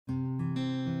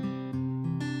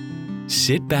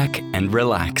Sit back and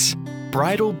relax.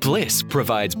 Bridal Bliss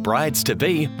provides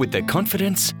brides-to-be with the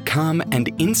confidence, calm and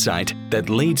insight that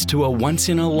leads to a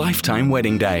once-in-a-lifetime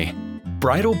wedding day.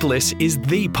 Bridal Bliss is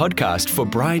the podcast for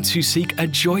brides who seek a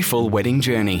joyful wedding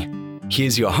journey.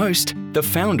 Here's your host, the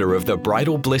founder of the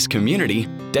Bridal Bliss community,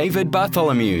 David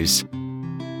Bartholomeusz.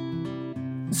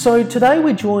 So today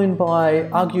we're joined by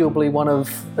arguably one of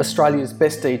Australia's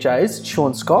best DJs,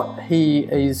 Shaun Scott. He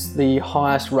is the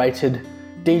highest rated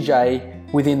DJ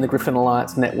within the Griffin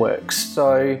Alliance networks.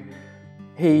 So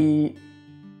he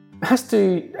has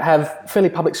to have fairly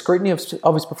public scrutiny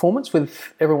of his performance,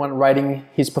 with everyone rating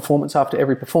his performance after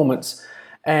every performance.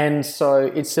 And so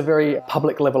it's a very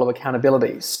public level of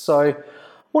accountability. So I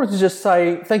wanted to just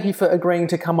say thank you for agreeing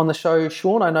to come on the show,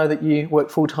 Shaun. I know that you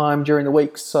work full-time during the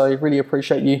week, so really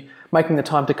appreciate you making the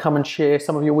time to come and share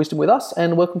some of your wisdom with us,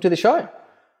 and welcome to the show.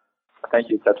 Thank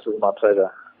you. It's absolutely my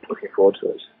pleasure. Looking forward to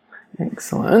it.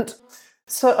 Excellent.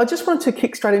 So I just wanted to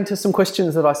kick straight into some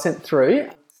questions that I sent through.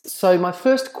 So my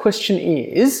first question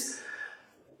is,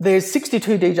 there's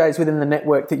 62 DJs within the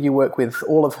network that you work with,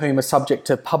 all of whom are subject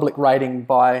to public rating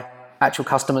by actual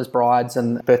customers, brides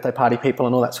and birthday party people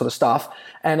and all that sort of stuff.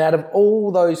 And out of all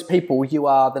those people, you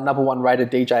are the number one rated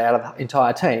DJ out of the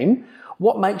entire team.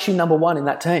 What makes you number one in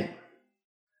that team?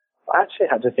 I actually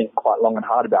had to think quite long and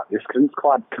hard about this, because it's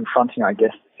quite confronting, I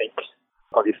guess, to think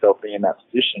of yourself being in that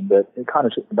position. But it kind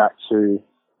of took me back to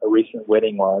a recent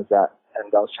wedding where I was at,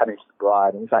 and I was chatting to the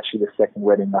bride, and it was actually the second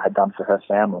wedding I had done for her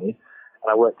family. And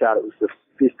I worked out it was the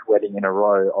fifth wedding in a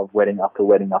row of wedding after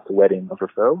wedding after wedding of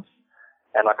referrals.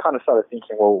 And I kind of started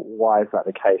thinking, well, why is that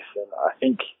the case? And I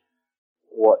think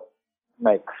what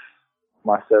makes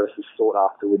my services sought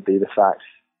after would be the fact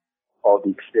of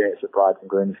the experience that brides and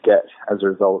grooms get as a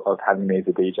result of having me as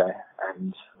a DJ.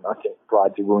 And I think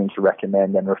brides are willing to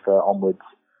recommend and refer onwards.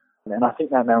 And I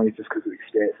think that not only just because of the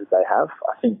experiences they have.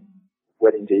 I think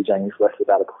wedding DJing is less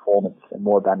about a performance and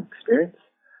more about an experience.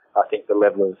 I think the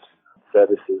level of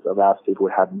services allows people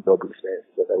to have enjoyable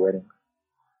experiences at their wedding.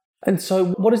 And so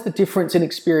what is the difference in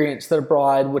experience that a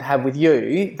bride would have with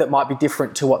you that might be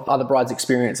different to what other brides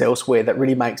experience elsewhere, that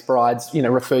really makes brides,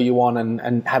 refer you on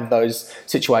and have those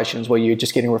situations where you're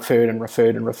just getting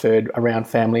referred around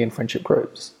family and friendship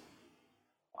groups?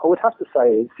 I would have to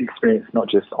say it's the experience not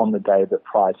just on the day but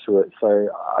prior to it. So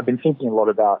I've been thinking a lot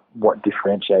about what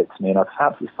differentiates me, and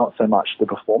perhaps it's not so much the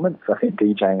performance. I think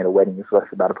DJing at a wedding is less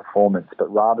about a performance,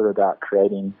 but rather about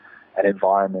creating an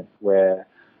environment where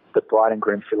the bride and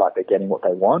groom feel like they're getting what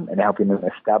they want and helping them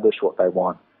establish what they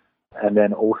want. And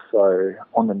then also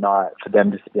on the night, for them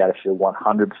just to be able to feel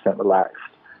 100% relaxed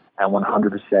and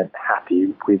 100%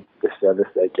 happy with the service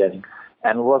they're getting.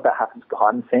 And a lot of that happens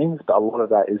behind the scenes, but a lot of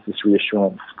that is this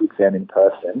reassurance with them in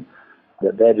person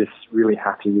that they're just really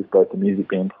happy with both the music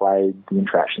being played, the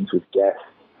interactions with guests,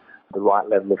 the right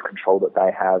level of control that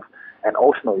they have, and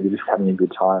ultimately you're just having a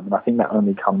good time. And I think that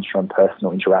only comes from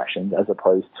personal interactions as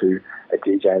opposed to a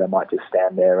DJ that might just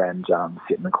stand there and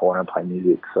sit in the corner and play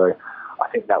music. So I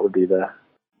think that would be the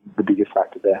biggest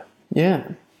factor there. Yeah.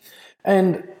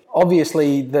 And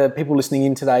obviously the people listening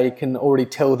in today can already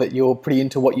tell that you're pretty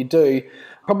into what you do.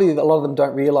 Probably a lot of them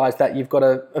don't realise that you've got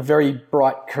a very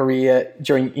bright career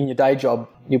in your day job.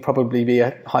 You'll probably be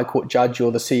a High Court judge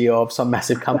or the CEO of some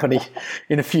massive company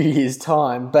in a few years'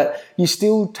 time. But you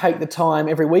still take the time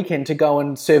every weekend to go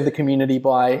and serve the community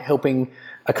by helping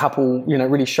a couple,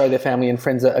 really show their family and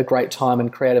friends a great time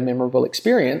and create a memorable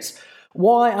experience.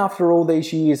 Why, after all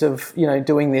these years of,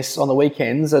 doing this on the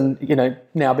weekends and,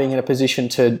 now being in a position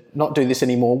to not do this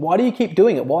anymore, why do you keep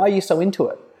doing it? Why are you so into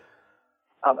it?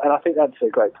 And I think that's a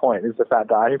great point, is the fact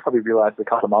that I only probably realised a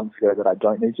couple of months ago that I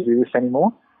don't need to do this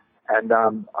anymore. And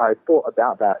I thought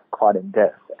about that quite in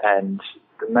depth. And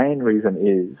the main reason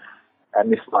is,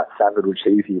 and this might sound a little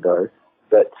cheesy though,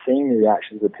 but seeing the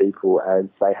reactions of people as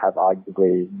they have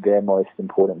arguably their most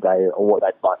important day, or what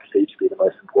they'd like to see to be the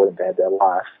most important day of their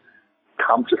life,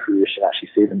 come to fruition, actually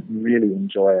see them really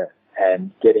enjoy it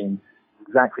and getting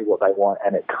exactly what they want,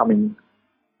 and it coming,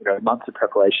 months of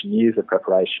preparation, years of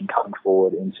preparation, coming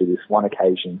forward into this one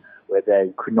occasion where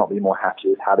they could not be more happy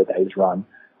with how the day's run.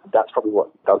 That's probably what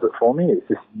does it for me. It's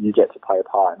just you get to play a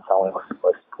part in someone else's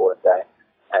most important day,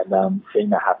 and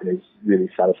seeing that happen is really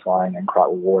satisfying and quite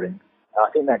rewarding. And I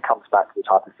think that comes back to the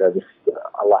type of service that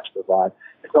I like to provide.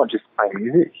 It's not just playing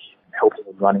music, helping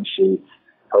with running sheets,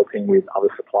 helping with other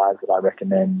suppliers that I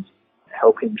recommend,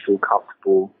 helping feel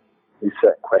comfortable with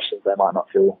certain questions they might not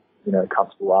feel,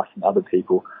 comfortable asking other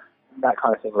people. That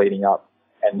kind of thing leading up,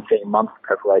 and seeing months of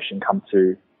preparation come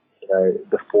to,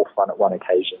 the forefront at one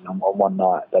occasion on one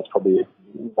night. That's probably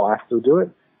why I still do it,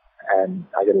 and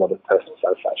I get a lot of personal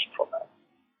satisfaction from that.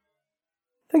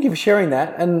 Thank you for sharing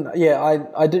that. And yeah,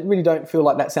 I really don't feel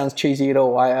like that sounds cheesy at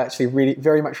all. I actually really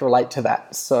very much relate to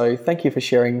that. So thank you for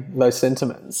sharing those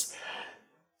sentiments.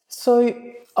 So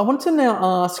I wanted to now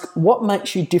ask, what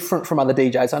makes you different from other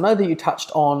DJs? I know that you touched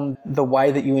on the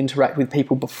way that you interact with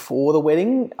people before the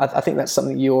wedding. I think that's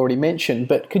something you already mentioned,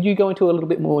 but could you go into a little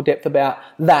bit more depth about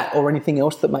that or anything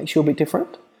else that makes you a bit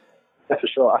different? Yeah, for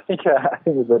sure. I think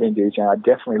with wedding DJing, I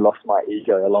definitely lost my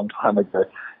ego a long time ago.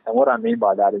 And what I mean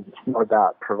by that is it's not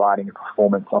about providing a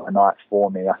performance on a night for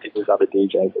me. I think there's other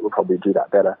DJs that will probably do that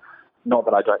better. Not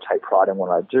that I don't take pride in what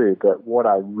I do, but what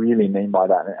I really mean by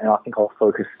that, and I think I'll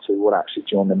focus to what I actually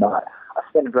do on the night. I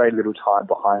spend very little time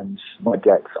behind my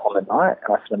decks on the night,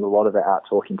 and I spend a lot of it out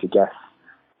talking to guests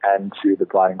and to the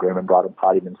bride and groom and bridal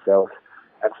party themselves.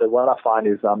 And so what I find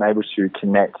is I'm able to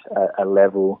connect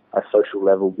a social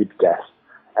level with guests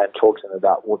and talk to them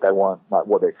about what they want, like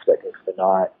what they're expecting for the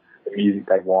night, the music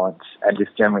they want, and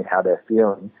just generally how they're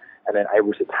feeling, and then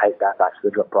able to take that back to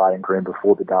the bride and groom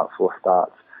before the dance floor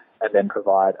starts, and then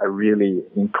provide a really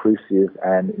inclusive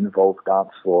and involved dance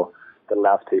floor that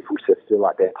allows people to feel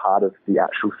like they're part of the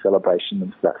actual celebration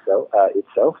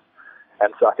itself.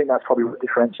 And so I think that's probably what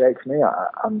differentiates me.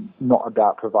 I'm not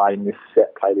about providing this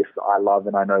set playlist that I love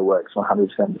and I know works 100%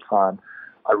 of the time.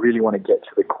 I really want to get to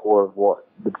the core of what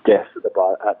the guests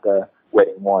at the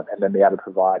wedding want, and then be able to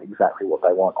provide exactly what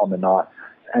they want on the night.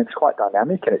 And it's quite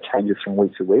dynamic and it changes from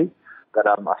week to week. But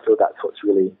I feel that's what's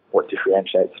really what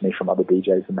differentiates me from other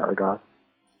DJs in that regard.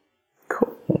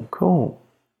 Cool.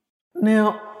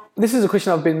 Now, this is a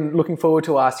question I've been looking forward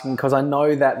to asking because I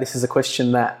know that this is a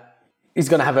question that is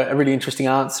going to have a really interesting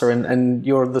answer, and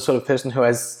you're the sort of person who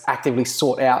has actively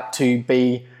sought out to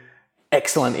be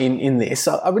excellent in this.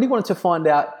 So I really wanted to find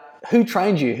out who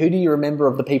trained you. Who do you remember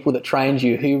of the people that trained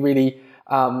you? Who really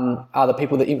are the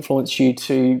people that influenced you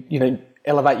to,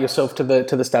 elevate yourself to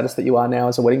the status that you are now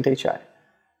as a wedding DJ?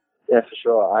 Yeah, for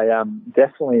sure. I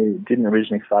definitely didn't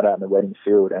originally start out in the wedding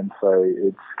field, and so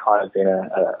it's kind of been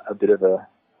a bit of a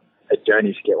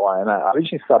journey to get where I am at. I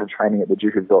originally started training at the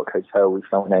Duke of York Hotel with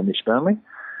someone named Mitch Burnley,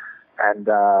 and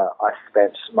I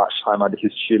spent much time under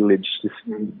his tutelage, just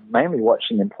mainly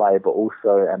watching him play, but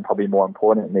also, and probably more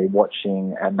importantly,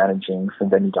 watching and managing some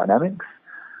venue dynamics.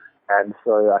 And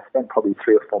so I spent probably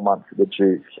 3 or 4 months at the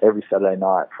Duke every Saturday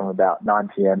night from about 9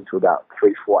 p.m. to about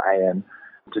 3, 4 a.m.,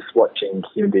 just watching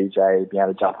him DJ, being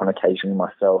able to jump on occasionally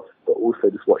myself, but also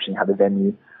just watching how the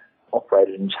venue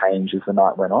operated and changed as the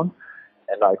night went on.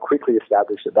 And I quickly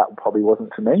established that probably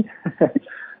wasn't for me.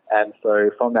 And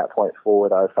so from that point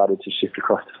forward, I started to shift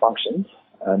across to functions,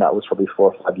 and that was probably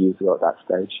 4 or 5 years ago at that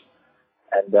stage.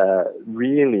 And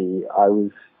really, I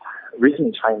was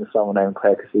originally trained with someone named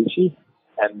Claire Casucci,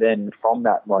 and then from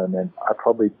that moment, I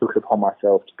probably took it upon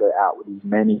myself to go out with as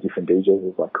many different DJs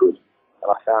as I could.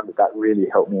 And I found that really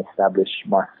helped me establish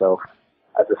myself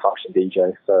as a function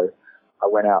DJ. So I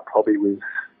went out probably with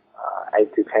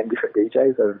 8 to 10 different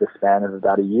DJs over the span of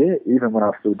about a year, even when I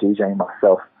was still DJing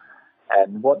myself.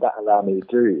 And what that allowed me to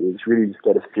do is really just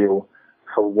get a feel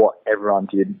for what everyone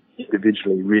did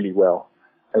individually really well,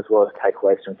 as well as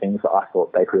takeaways from things that I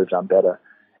thought they could have done better.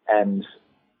 And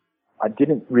I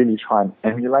didn't really try and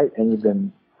emulate any of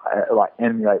them,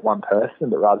 emulate one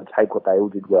person, but rather take what they all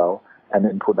did well and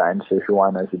then put that into who I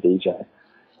know as a DJ.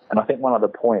 And I think one other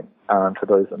point for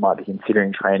those that might be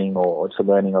considering training or to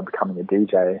learning or becoming a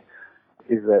DJ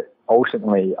is that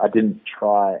ultimately I didn't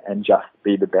try and just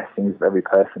be the best things of every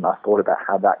person. I thought about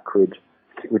how that could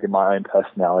fit within my own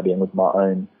personality and with my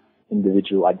own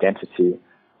individual identity,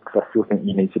 because I still think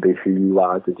you need to be who you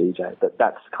are as a DJ. But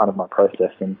that's kind of my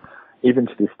process. And even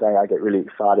to this day, I get really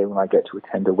excited when I get to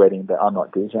attend a wedding that I'm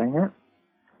not DJing at.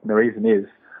 And the reason is,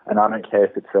 and I don't care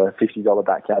if it's a $50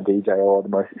 backyard DJ or the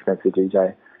most expensive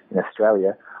DJ in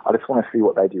Australia, I just want to see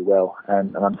what they do well.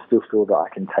 And I still feel that I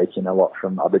can take in a lot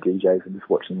from other DJs and just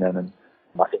watching them. And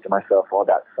I think to myself, oh,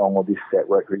 that song or this set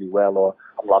worked really well, or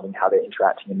I'm loving how they're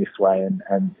interacting in this way.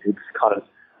 And it's kind of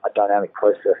a dynamic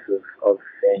process of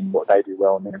seeing what they do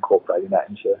well and then incorporating that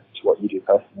into what you do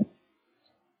personally.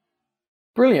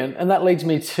 Brilliant. And that leads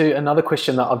me to another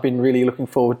question that I've been really looking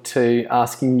forward to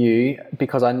asking you,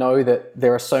 because I know that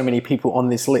there are so many people on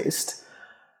this list.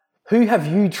 Who have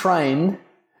you trained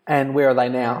and where are they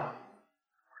now?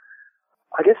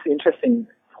 I guess the interesting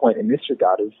point in this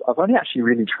regard is I've only actually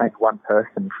really trained one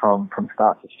person from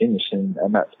start to finish, and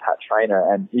that's Pat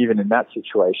Trainer. And even in that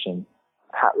situation,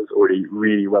 Pat was already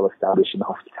really well established in the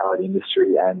hospitality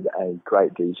industry and a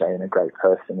great DJ and a great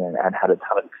person and had a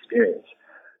ton of experience.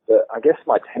 But I guess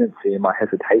my tendency and my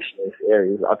hesitation in this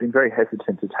area is I've been very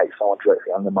hesitant to take someone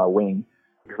directly under my wing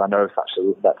because I know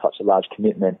that's such a large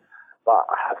commitment. But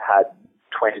I have had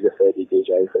 20 to 30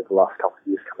 DJs over the last couple of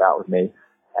years come out with me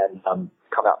and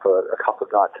come out for a couple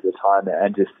of nights at a time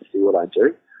and just to see what I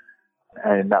do.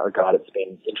 And in that regard, it's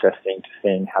been interesting to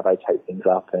seeing how they take things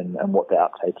up and what their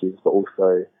uptake is, but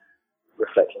also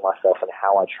reflecting myself on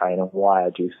how I train and why I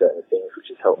do certain things, which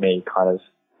has helped me kind of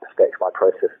respect my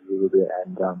process a little bit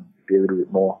and be a little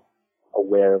bit more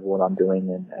aware of what I'm doing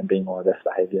and being my best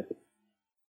behaviour.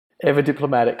 Ever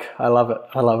diplomatic. I love it.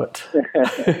 I love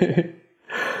it.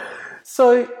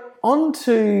 So on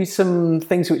to some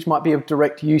things which might be of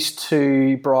direct use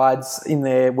to brides in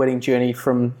their wedding journey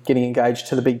from getting engaged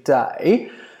to the big day.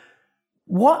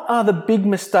 What are the big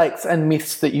mistakes and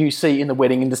myths that you see in the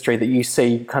wedding industry that you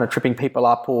see kind of tripping people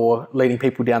up or leading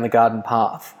people down the garden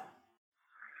path?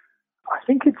 I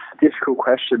think it's a difficult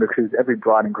question because every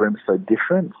bride and groom is so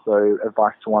different, so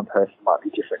advice to one person might be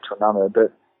different to another.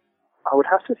 But I would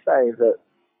have to say that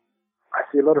I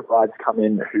see a lot of brides come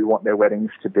in who want their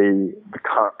weddings to be the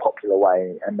current popular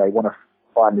way, and they want to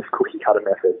find this cookie-cutter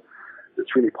method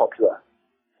that's really popular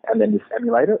and then just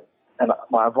emulate it. And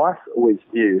my advice always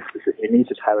is that you need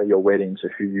to tailor your wedding to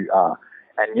who you are.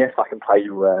 And yes, I can play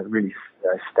you a really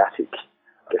static,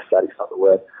 I guess static's not the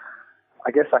word.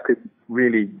 I guess I could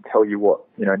really tell you what,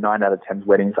 9 out of 10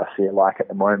 weddings I see alike at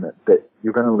the moment, but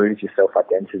you're going to lose your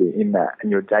self-identity in that,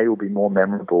 and your day will be more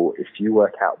memorable if you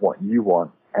work out what you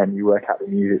want and you work out the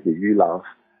music that you love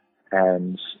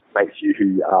and makes you who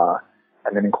you are,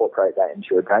 and then incorporate that into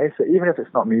your day. So even if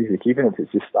it's not music, even if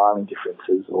it's just styling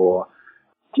differences or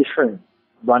different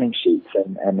running sheets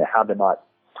and how the night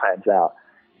plans out,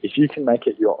 if you can make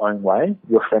it your own way,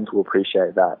 your friends will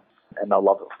appreciate that and they'll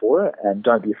love it for it. And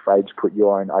don't be afraid to put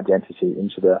your own identity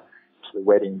into the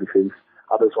wedding, because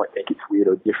others won't think it's weird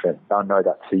or different. They'll know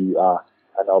that's who you are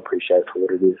and they'll appreciate it for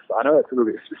what it is. So I know it's a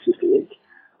little bit specific,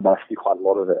 but I see quite a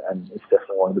lot of it, and it's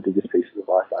definitely one of the biggest pieces of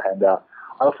advice I hand out.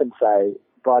 I often say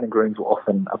bride and grooms will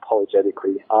often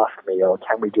apologetically ask me,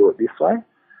 can we do it this way?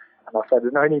 And I say,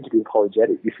 there's no need to be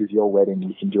apologetic. This is your wedding.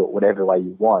 You can do it whatever way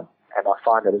you want. And I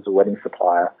find that as a wedding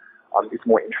supplier, it's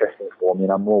more interesting for me,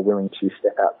 and I'm more willing to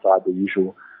step outside the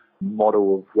usual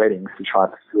model of weddings to try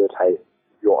and facilitate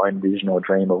your own vision or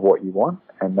dream of what you want.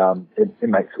 And it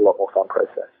makes it a lot more fun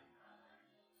process.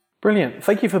 Brilliant.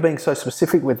 Thank you for being so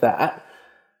specific with that.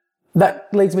 That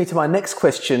leads me to my next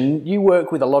question. You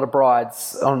work with a lot of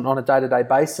brides on a day-to-day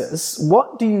basis.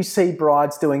 What do you see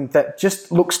brides doing that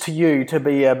just looks to you to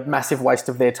be a massive waste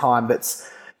of their time, that's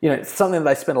something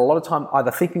that they spend a lot of time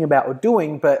either thinking about or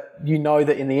doing, but you know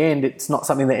that in the end it's not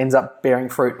something that ends up bearing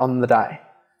fruit on the day?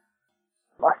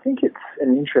 I think it's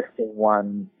an interesting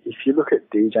one. If you look at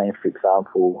DJing, for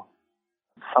example,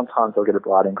 sometimes I'll get a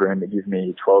bride and groom that give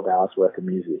me 12 hours worth of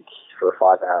music for a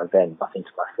 5-hour event. I think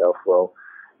to myself, well,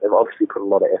 they've obviously put a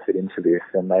lot of effort into this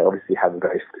and they obviously have a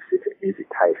very specific music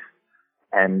taste.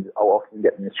 And I'll often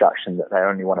get the instruction that they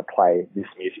only want to play this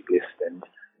music list and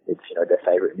it's, their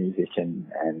favourite music and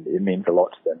it means a lot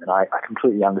to them. And I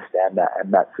completely understand that,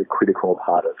 and that's a critical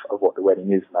part of what the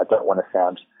wedding is. And I don't want to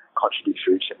sound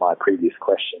contradictory to my previous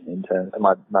question in terms of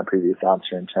my previous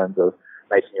answer in terms of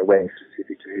making your wedding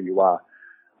specific to who you are.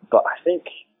 But I think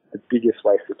the biggest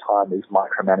waste of time is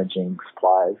micromanaging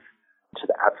suppliers to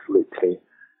the absolute T.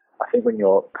 I think when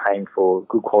you're paying for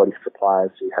good quality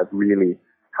suppliers who have really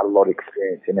had a lot of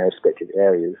experience in their respective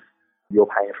areas, you're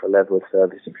paying for a level of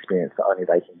service experience that only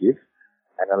they can give,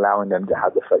 and allowing them to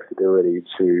have the flexibility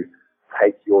to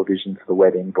take your vision to the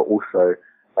wedding, but also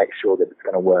make sure that it's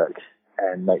going to work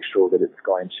and make sure that it's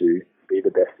going to be the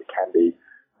best it can be.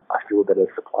 I feel that a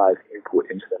supplier's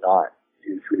input into the night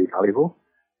is really valuable.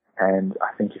 And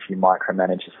I think if you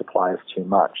micromanage your suppliers too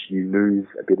much, you lose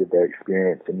a bit of their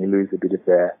experience and you lose a bit of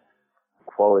their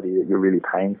quality that you're really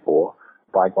paying for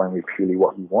by going with purely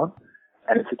what you want.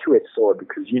 And it's a two-edged sword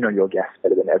because you know your guests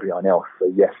better than everyone else. So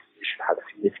yes, you should have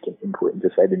significant input into,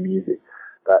 say, the music.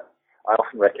 But I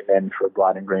often recommend for a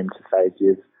bride and groom to say,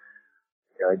 give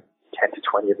 10 to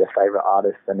 20 of their favourite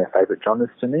artists and their favourite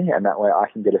genres to me, and that way I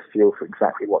can get a feel for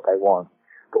exactly what they want.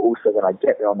 But also when I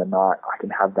get there on the night, I can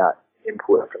have that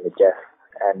input from the guests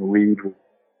and read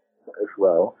as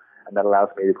well, and that allows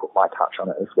me to put my touch on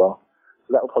it as well.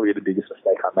 So that will probably be the biggest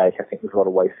mistake I make. I think there's a lot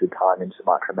of wasted time into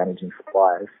micromanaging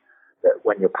suppliers, that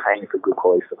when you're paying for good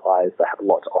quality suppliers, they have a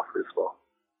lot to offer as well.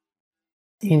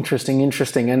 Interesting.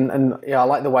 And I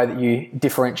like the way that you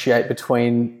differentiate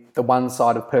between the one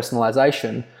side of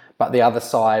personalisation, but the other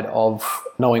side of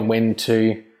knowing when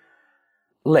to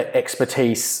let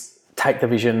expertise take the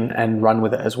vision and run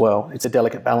with it as well. It's a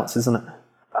delicate balance, isn't it?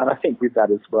 And I think with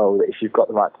that as well, that if you've got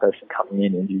the right person coming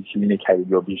in and you communicated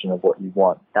your vision of what you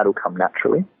want, that'll come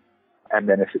naturally. And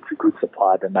then if it's a good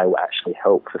supplier, then they will actually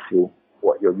help fulfill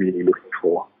what you're really looking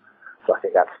for. So I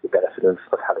think that's the benefit of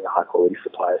having a high-quality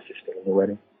supplier system in your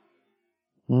wedding.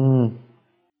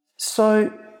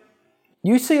 So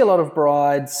you see a lot of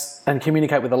brides and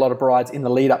communicate with a lot of brides in the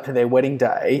lead up to their wedding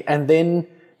day, and then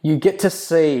you get to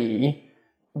see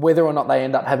whether or not they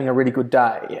end up having a really good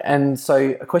day. And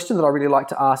so a question that I really like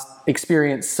to ask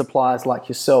experienced suppliers like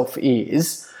yourself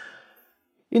is,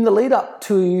 in the lead up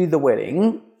to the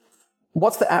wedding,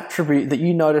 what's the attribute that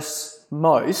you notice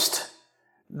most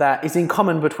that is in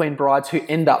common between brides who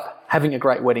end up having a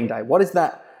great wedding day? What is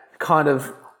that kind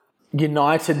of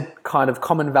united kind of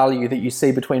common value that you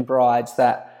see between brides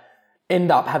that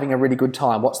end up having a really good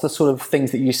time? What's the sort of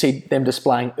things that you see them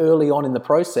displaying early on in the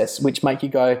process which make you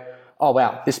go, oh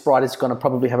wow, this bride is going to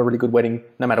probably have a really good wedding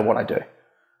no matter what I do?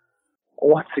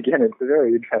 Once again, it's a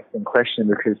very interesting question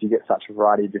because you get such a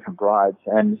variety of different brides,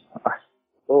 and I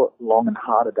thought long and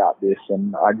hard about this,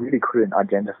 and I really couldn't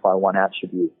identify one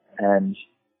attribute. And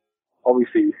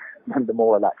obviously, the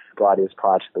more relaxed the bride is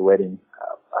prior to the wedding,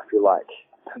 I feel like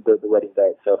the wedding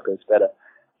day itself goes better.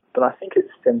 But I think it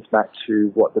stems back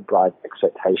to what the bride's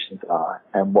expectations are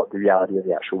and what the reality of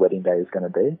the actual wedding day is going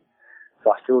to be.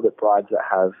 So I feel that brides that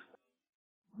have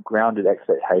grounded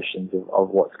expectations of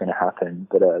what's going to happen,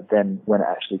 but then when it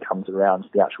actually comes around to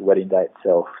the actual wedding day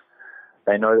itself,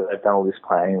 they know that they've done all this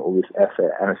planning, all this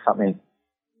effort, and if something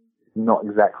not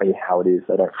exactly how it is,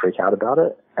 they don't freak out about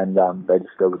it, and they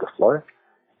just go with the flow.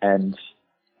 And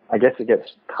I guess it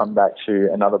gets come back to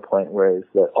another point where is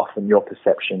that often your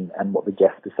perception and what the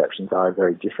guest perceptions are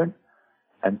very different.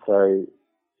 And so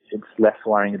it's less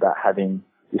worrying about having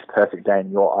this perfect day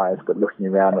in your eyes, but looking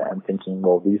around it and thinking,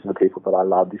 well, these are the people that I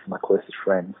love, these are my closest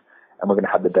friends, and we're going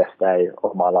to have the best day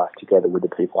of my life together with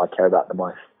the people I care about the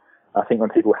most. I think when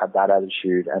people have that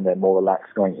attitude and they're more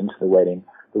relaxed going into the wedding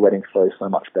flows so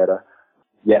much better.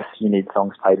 Yes, you need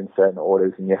songs played in certain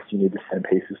orders, and yes, you need the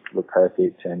centerpieces to look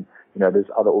perfect, and there's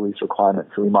all these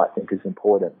requirements that we might think is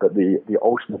important, but the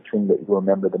ultimate thing that you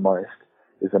remember the most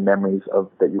is the memories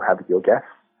that you have with your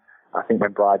guests. I think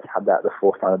when brides have that at the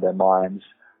forefront of their minds,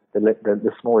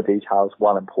 the smaller details,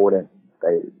 while important,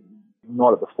 they're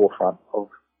not at the forefront of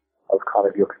kind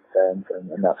of your concerns,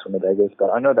 and that's when the day goes. But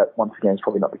I know that, once again, is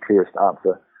probably not the clearest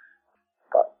answer,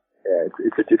 but yeah,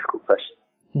 it's a difficult question.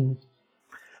 Mm.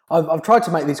 I've tried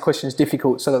to make these questions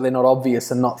difficult so that they're not obvious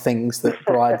and not things that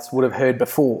brides would have heard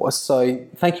before. So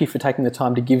thank you for taking the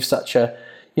time to give such a,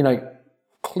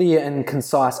 clear and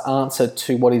concise answer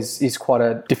to what is quite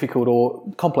a difficult or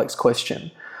complex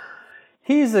question.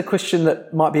 Here's a question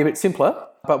that might be a bit simpler,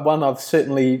 but one I've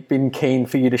certainly been keen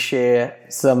for you to share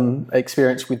some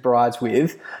experience with brides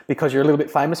with, because you're a little bit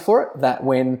famous for it, that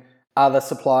when other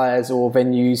suppliers or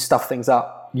venues stuff things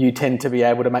up, you tend to be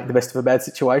able to make the best of a bad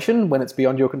situation when it's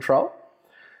beyond your control.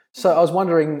 So I was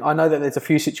wondering, I know that there's a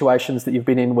few situations that you've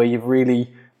been in where you've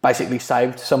really basically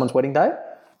saved someone's wedding day.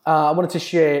 I wanted to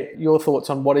share your thoughts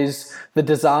on what is the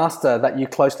disaster that you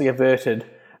closely averted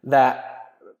that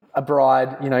a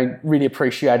bride, really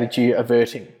appreciated you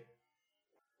averting.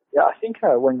 Yeah, I think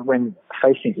when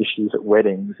facing issues at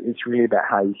weddings, it's really about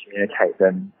how you communicate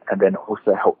them, and then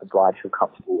also help the bride feel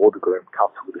comfortable, or the groom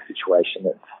comfortable with the situation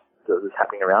that was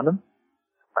happening around them.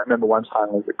 I remember one time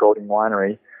I was at Golding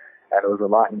Winery, and it was a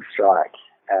lightning strike,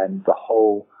 and the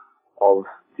whole of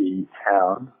the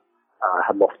town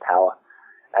had lost power.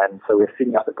 And so we were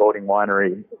sitting up at Golding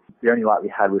Winery. The only light we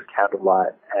had was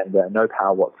candlelight, and no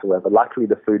power whatsoever. Luckily,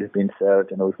 the food had been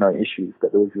served, and there was no issues,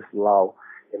 but there was this lull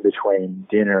in between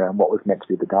dinner and what was meant to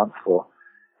be the dance floor.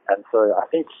 And so I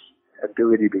think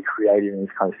ability to be creative in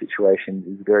these kind of situations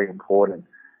is very important.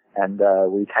 And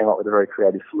we came up with a very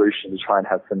creative solution to try and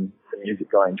have some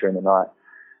music going during the night.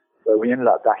 So we ended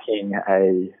up backing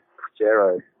a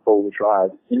Pajero four-wheel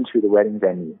drive into the wedding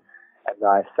venue. And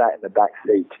I sat in the back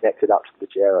seat, connected up to the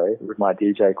Pajero with my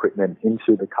DJ equipment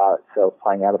into the car itself,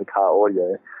 playing out of the car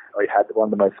audio. We had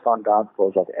one of the most fun dance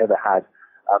floors I've ever had,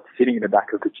 sitting in the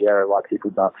back of the Pajero while people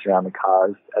danced around the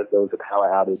cars as there was a power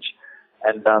outage.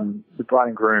 And the bride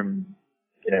and groom,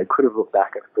 could have looked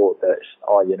back and thought that,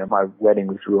 my wedding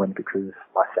was ruined because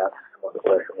my sound system wasn't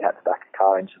working. We had to back a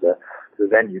car into the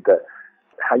venue. But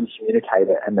how you communicate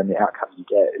it and then the outcome you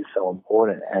get is so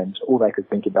important. And all they could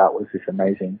think about was this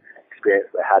amazing experience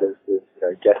they had as the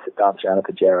guests that danced around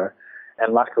the Pajero.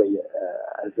 And luckily,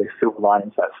 as the silver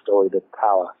lining to that story, the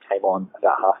power came on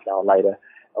about half an hour later,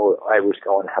 and we were able to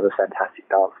go on and have a fantastic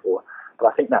dance floor. But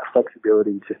I think that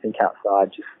flexibility to think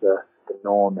outside just the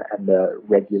norm and the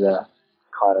regular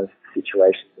kind of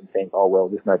situations and think,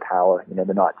 there's no power,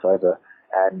 the night's over,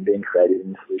 and being creative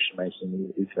in solution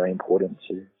making is very important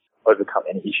to overcome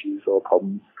any issues or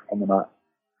problems on the night.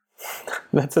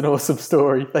 That's an awesome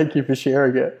story. Thank you for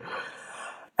sharing it.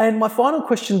 And my final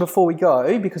question before we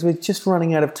go, because we're just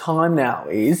running out of time now,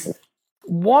 is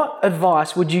what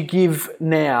advice would you give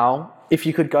now if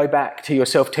you could go back to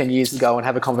yourself 10 years ago and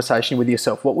have a conversation with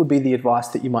yourself? What would be the advice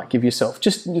that you might give yourself?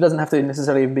 Just, it doesn't have to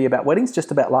necessarily even be about weddings,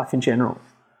 just about life in general.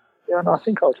 Yeah, and I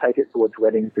think I'll take it towards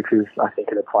weddings because I think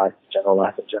it applies to general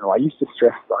life in general. I used to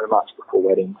stress so much before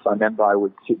weddings. I remember I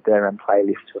would sit there and play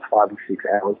lists for 5 or 6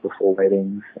 hours before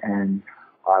weddings, and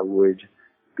I would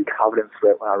be covered in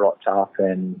sweat when I rocked up,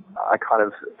 and I kind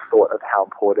of thought of how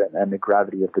important and the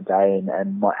gravity of the day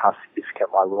and how significant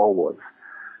my role was.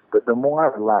 But the more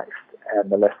I relaxed and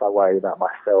the less I worried about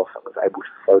myself and was able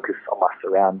to focus on my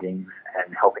surroundings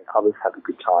and helping others have a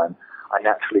good time, I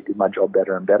naturally did my job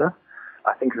better and better.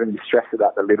 I think when you stress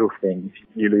about the little things,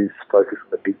 you lose focus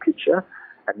on the big picture,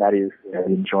 and that is, the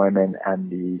enjoyment and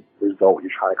the result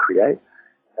you're trying to create.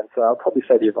 And so I'll probably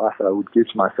say the advice that I would give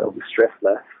to myself is stress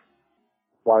less,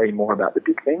 worry more about the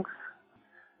big things.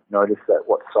 Notice that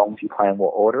what songs you play in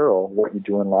what order, or what you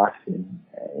do in life in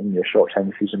your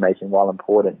short-term decision-making, while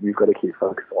important, you've got to keep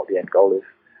focused on what the end goal is.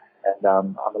 And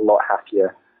I'm a lot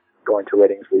happier going to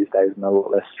weddings these days and a lot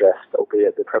less stressed,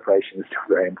 albeit the preparation is still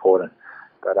very important.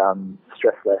 But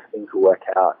stress less, things will work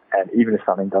out. And even if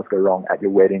something does go wrong at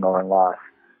your wedding or in life,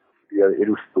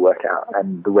 it'll still work out.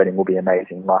 And the wedding will be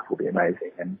amazing, life will be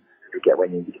amazing, and you'll get where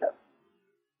you need to get.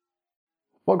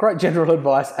 What great general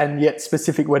advice and yet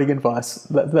specific wedding advice.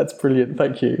 That's brilliant.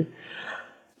 Thank you.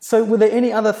 So were there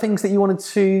any other things that you wanted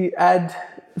to add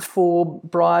for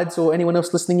brides or anyone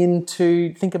else listening in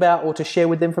to think about or to share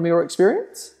with them from your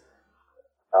experience?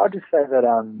 I'll just say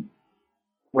that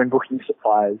when booking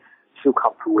suppliers, feel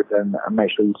comfortable with them and make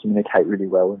sure you communicate really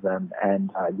well with them, and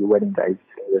your wedding day is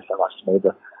going to go so much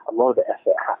smoother. A lot of the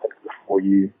effort happens before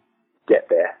you get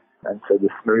there, and so the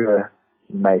smoother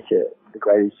you make it, the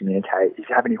greater you communicate. If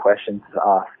you have any questions to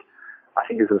ask, I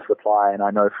think as a supplier, and I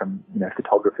know from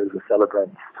photographers or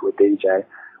celebrants to a DJ,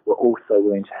 we're all so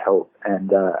willing to help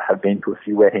and have been to a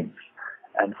few weddings.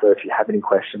 And so if you have any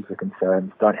questions or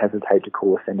concerns, don't hesitate to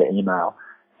call or send an email,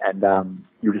 and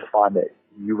you'll just find that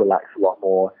you relax a lot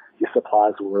more. Your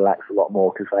suppliers will relax a lot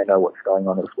more because they know what's going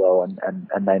on as well,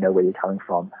 and they know where you're coming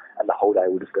from, and the whole day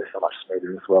will just go so much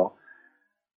smoother as well.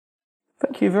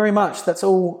 Thank you very much. That's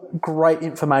all great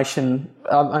information.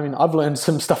 I've learned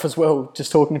some stuff as well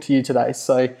just talking to you today,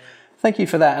 so thank you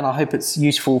for that, and I hope it's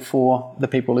useful for the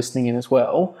people listening in as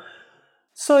well.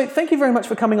 So thank you very much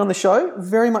for coming on the show.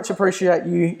 Very much appreciate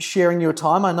you sharing your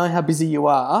time. I know how busy you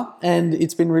are, and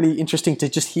it's been really interesting to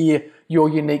just hear your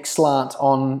unique slant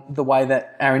on the way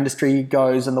that our industry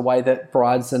goes and the way that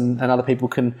brides and other people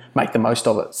can make the most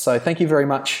of it. So thank you very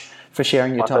much for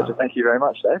sharing your time. My pleasure. Thank you very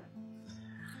much, Dave.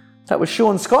 That was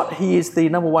Shaun Scott. He is the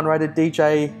 #1 rated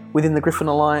DJ within the Griffin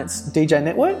Alliance DJ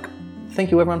network.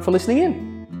 Thank you everyone for listening in.